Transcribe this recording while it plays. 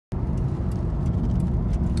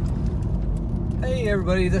Hey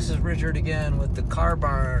everybody, this is Richard again with the Car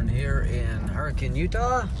Barn here in Hurricane,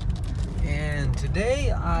 Utah. And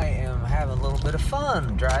today I am having a little bit of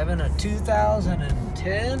fun driving a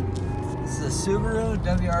 2010. It's the Subaru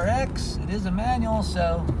WRX. It is a manual,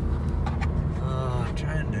 so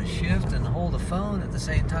trying to shift and hold the phone at the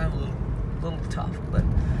same time, a little tough. But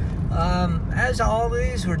as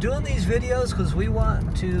always, we're doing these videos because we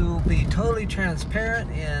want to be totally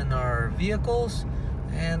transparent in our vehicles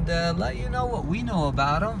and let you know what we know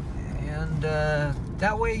about them, and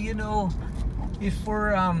that way you know if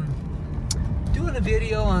we're doing a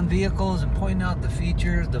video on vehicles and pointing out the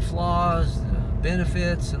features, the flaws, the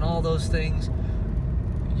benefits, and all those things,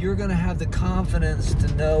 you're going to have the confidence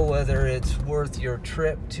to know whether it's worth your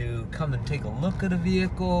trip to come and take a look at a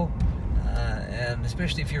vehicle, and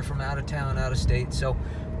especially if you're from out of town, out of state. So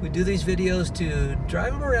we do these videos to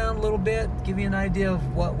drive them around a little bit, give you an idea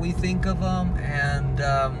of what we think of them, and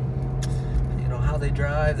you know, how they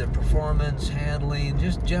drive, their performance, handling,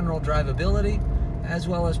 just general drivability, as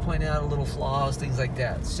well as point out a little flaws, things like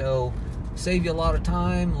that. So save you a lot of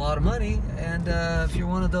time, a lot of money, and if you're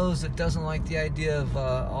one of those that doesn't like the idea of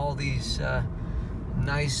all these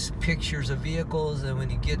nice pictures of vehicles, and when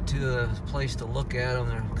you get to a place to look at them,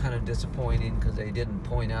 they're kind of disappointing because they didn't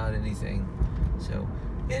point out anything. So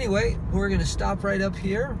anyway, we're going to stop right up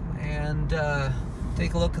here and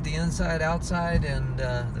take a look at the inside, outside, and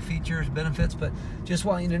the features, benefits. But just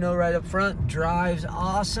want you to know right up front, drives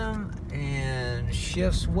awesome and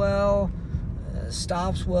shifts well,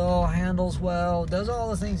 stops well, handles well, does all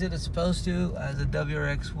the things that it's supposed to as a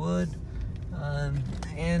WRX would,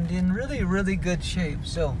 and in really good shape.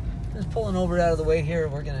 So just pulling over out of the way here,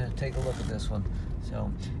 we're going to take a look at this one.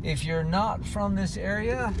 So if you're not from this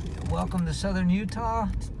area, welcome to southern Utah.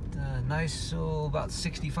 Nice, about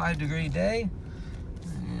 65-degree day.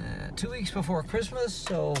 2 weeks before Christmas,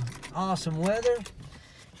 so awesome weather.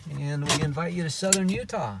 And we invite you to southern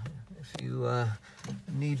Utah. If you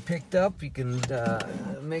need picked up, you can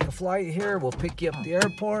make a flight here. We'll pick you up at the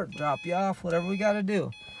airport, drop you off, whatever we got to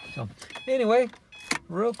do. So anyway,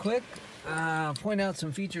 real quick, point out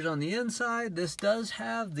some features on the inside. This does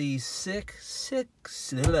have the six-disc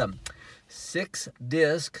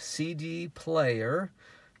CD player.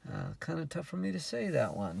 Kind of tough for me to say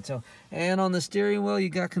that one. So, and on the steering wheel, you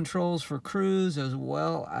got controls for cruise as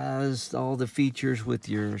well as all the features with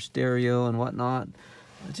your stereo and whatnot.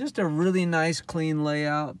 It's just a really nice, clean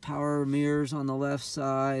layout. Power mirrors on the left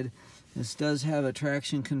side. This does have a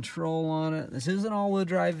traction control on it. This is an all-wheel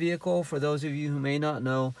drive vehicle for those of you who may not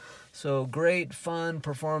know. So great fun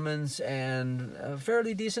performance and a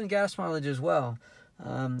fairly decent gas mileage as well.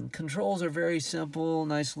 Controls are very simple,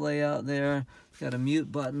 nice layout there. Got a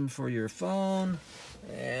mute button for your phone.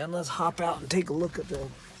 And let's hop out and take a look at the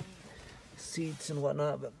seats and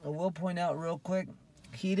whatnot. But I will point out real quick,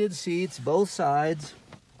 heated seats, both sides.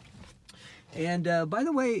 And by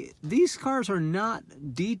the way, these cars are not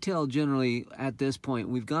detailed generally at this point.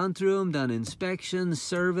 We've gone through them, done inspections,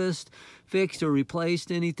 serviced, fixed or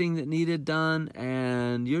replaced anything that needed done,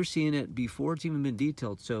 and you're seeing it before it's even been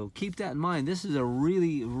detailed. So keep that in mind. This is a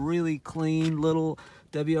really clean little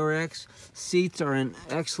WRX. Seats are in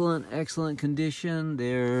excellent condition.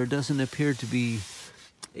 There doesn't appear to be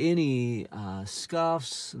any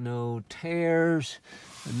scuffs, no tears.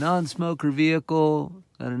 A non-smoker vehicle,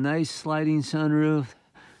 got a nice sliding sunroof,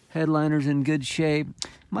 headliner's in good shape.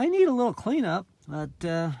 Might need a little cleanup, but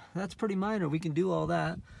that's pretty minor. We can do all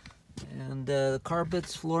that. And the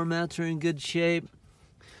carpets, floor mats are in good shape.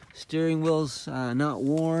 Steering wheel's not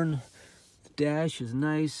worn. The dash is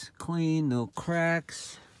nice, clean, no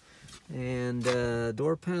cracks. And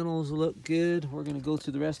door panels look good. We're going to go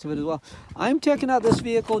through the rest of it as well. I'm checking out this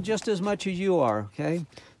vehicle just as much as you are, okay?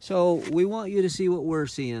 So we want you to see what we're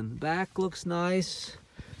seeing. Back looks nice,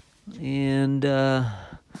 and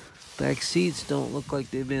back seats don't look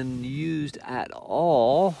like they've been used at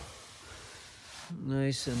all.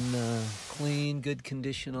 Nice and clean, good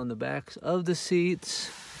condition on the backs of the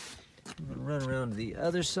seats. I'm gonna run around to the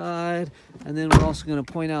other side, and then we're also going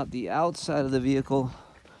to point out the outside of the vehicle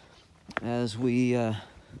as we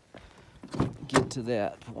get to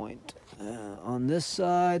that point. On this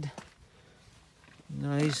side,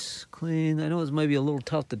 nice, clean. I know it's maybe a little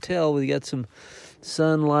tough to tell. We got some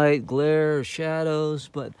sunlight, glare, shadows,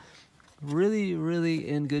 but really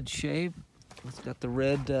in good shape. It's got the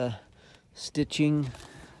red stitching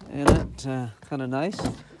in it, kind of nice,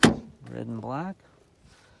 red and black.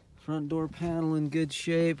 Front door panel in good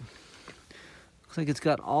shape. Looks like it's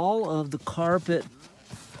got all of the carpet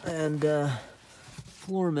and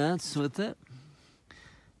floor mats with it.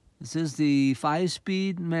 This is the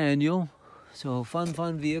 5-speed manual, so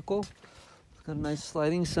fun vehicle. Got a nice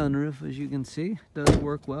sliding sunroof, as you can see. Does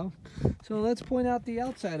work well. So let's point out the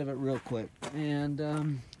outside of it real quick.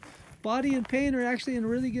 And body and paint are actually in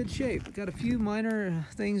really good shape. Got a few minor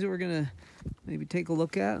things that we're gonna maybe take a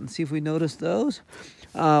look at and see if we notice those.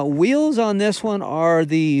 Wheels on this one are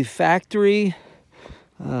the factory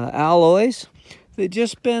alloys. They've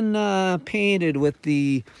just been painted with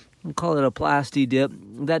the, we'll call it a plasti dip.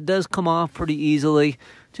 That does come off pretty easily.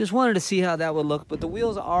 Just wanted to see how that would look, but the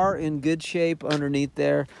wheels are in good shape underneath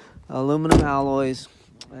there. Aluminum alloys.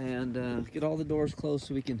 And get all the doors closed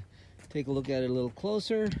so we can take a look at it a little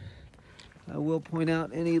closer. I will point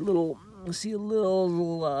out any little, see a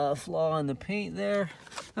little flaw in the paint there.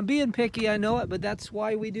 I'm being picky, I know it, but that's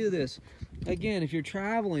why we do this. Again, if you're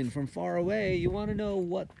traveling from far away, you want to know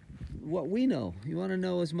what we know. You want to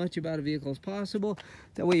know as much about a vehicle as possible.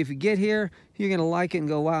 That way, if you get here, you're going to like it and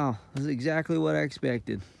go, wow, this is exactly what I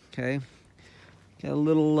expected. Okay. Got a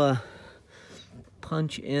little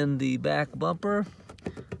punch in the back bumper.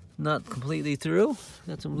 Not completely through.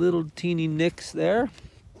 Got some little teeny nicks there.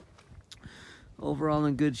 Overall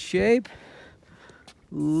in good shape.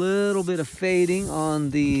 Little bit of fading on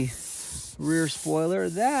the rear spoiler.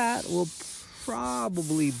 That will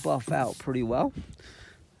probably buff out pretty well.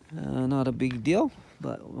 Not a big deal,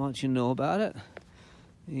 but I want you to know about it.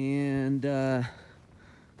 And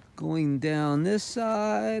going down this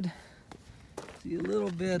side, see a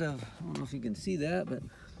little bit of, I don't know if you can see that, but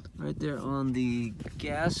right there on the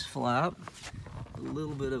gas flap, a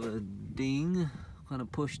little bit of a ding, kind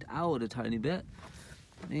of pushed out a tiny bit.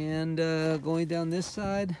 And going down this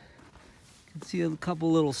side, you can see a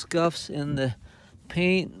couple little scuffs in the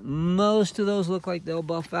paint. Most of those look like they'll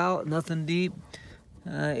buff out, nothing deep.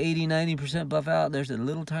 80-90% buff out. There's a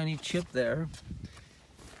little tiny chip there.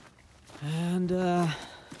 And there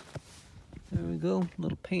we go,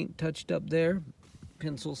 little paint touched up there,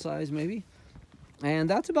 pencil size maybe. And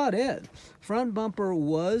that's about it. Front bumper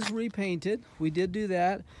was repainted. We did do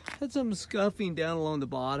that. Had some scuffing down along the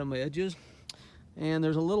bottom edges. And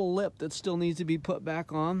there's a little lip that still needs to be put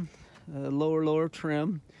back on, lower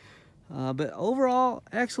trim. But overall,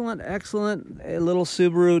 excellent a little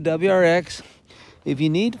Subaru WRX. If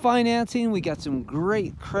you need financing, we got some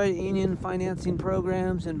great credit union financing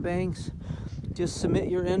programs and banks. Just submit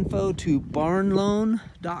your info to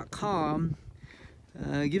barnloan.com.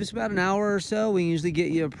 Give us about an hour or so. We usually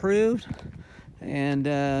get you approved. And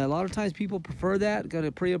a lot of times people prefer that. Got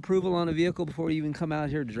a pre-approval on a vehicle before you even come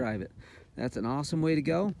out here to drive it. That's an awesome way to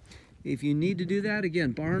go. If you need to do that,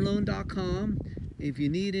 again, barnloan.com. If you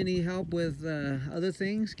need any help with other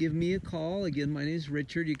things, give me a call. Again, my name is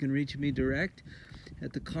Richard. You can reach me direct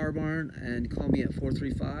at the Car Barn and call me at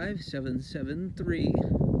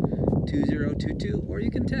 435-773-2022, or you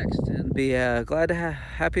can text and be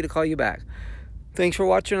happy to call you back. Thanks for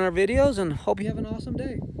watching our videos and hope you have an awesome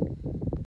day.